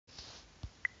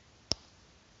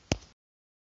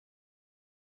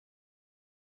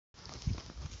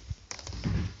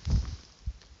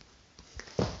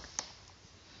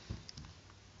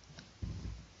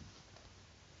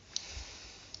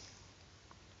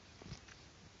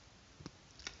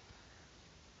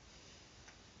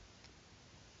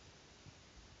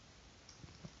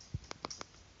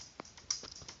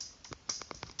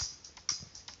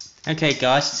Okay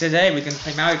guys, today we're going to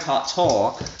play Mario Kart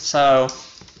Tour. So,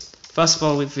 first of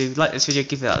all, if you like this video,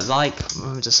 give it a like,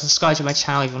 remember to subscribe to my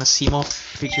channel if you want to see more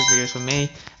future videos from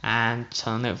me, and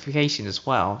turn on notifications as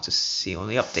well to see all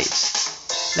the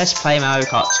updates. Let's play Mario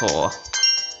Kart Tour.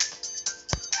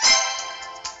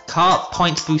 Kart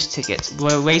point boost tickets.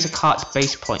 We'll raise a kart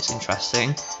base points,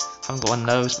 interesting. Haven't got one of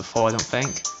those before, I don't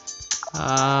think.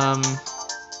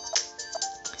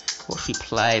 What should we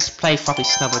play? Let's play Floppy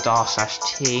Snubber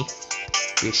 /T.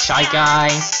 Be a shy guy.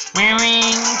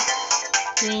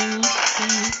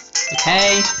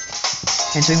 Okay.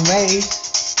 Entering race.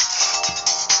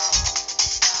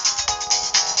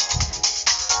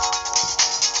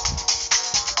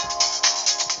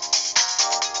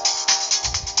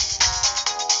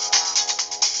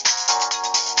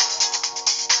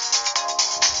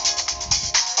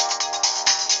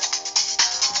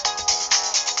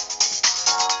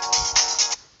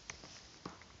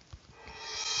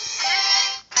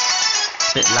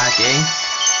 Bit laggy.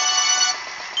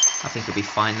 I think it'll be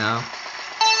fine now.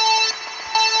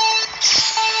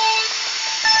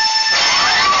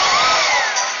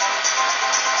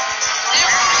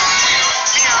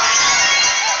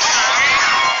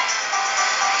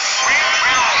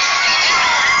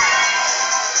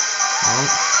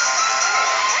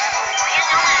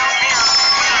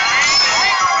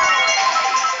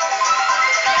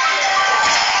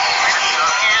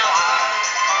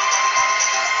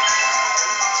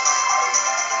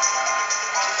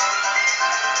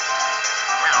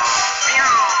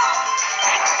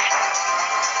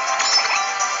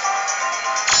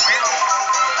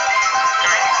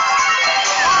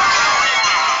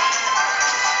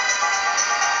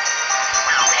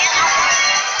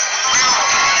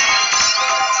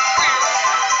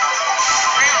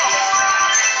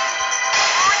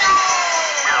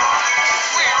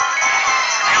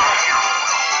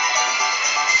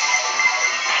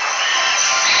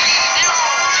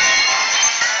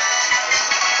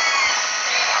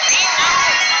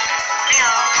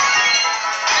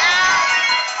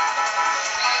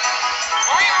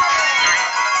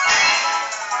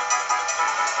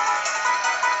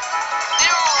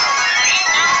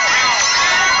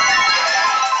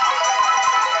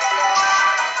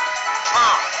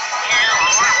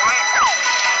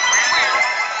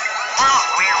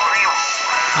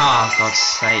 Oh, God's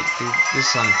sake, this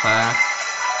is unfair.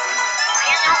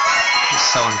 This is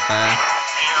so unfair.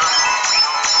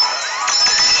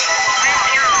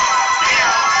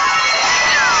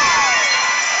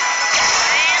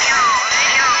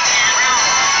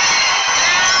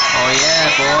 Oh yeah,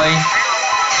 boy.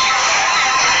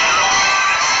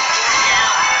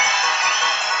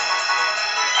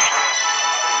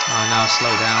 Oh, now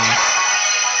slow down.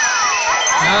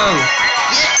 No!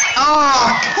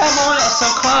 Oh, come on, it was so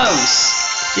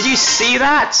close. Did you see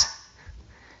that?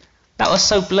 That was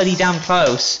so bloody damn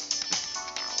close.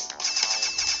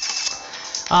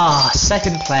 Ah,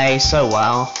 second place, so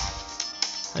well.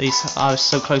 At least I was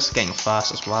so close to getting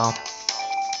first as well.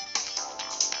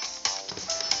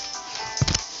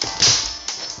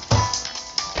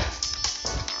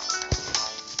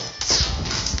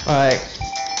 Alright.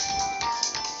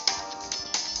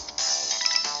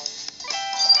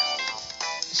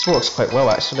 This works quite well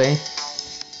actually.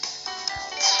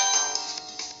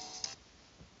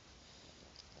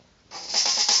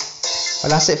 Well,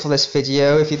 that's it for this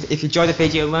video. If you enjoyed the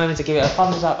video, remember to give it a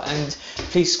thumbs up and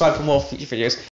please subscribe for more future videos.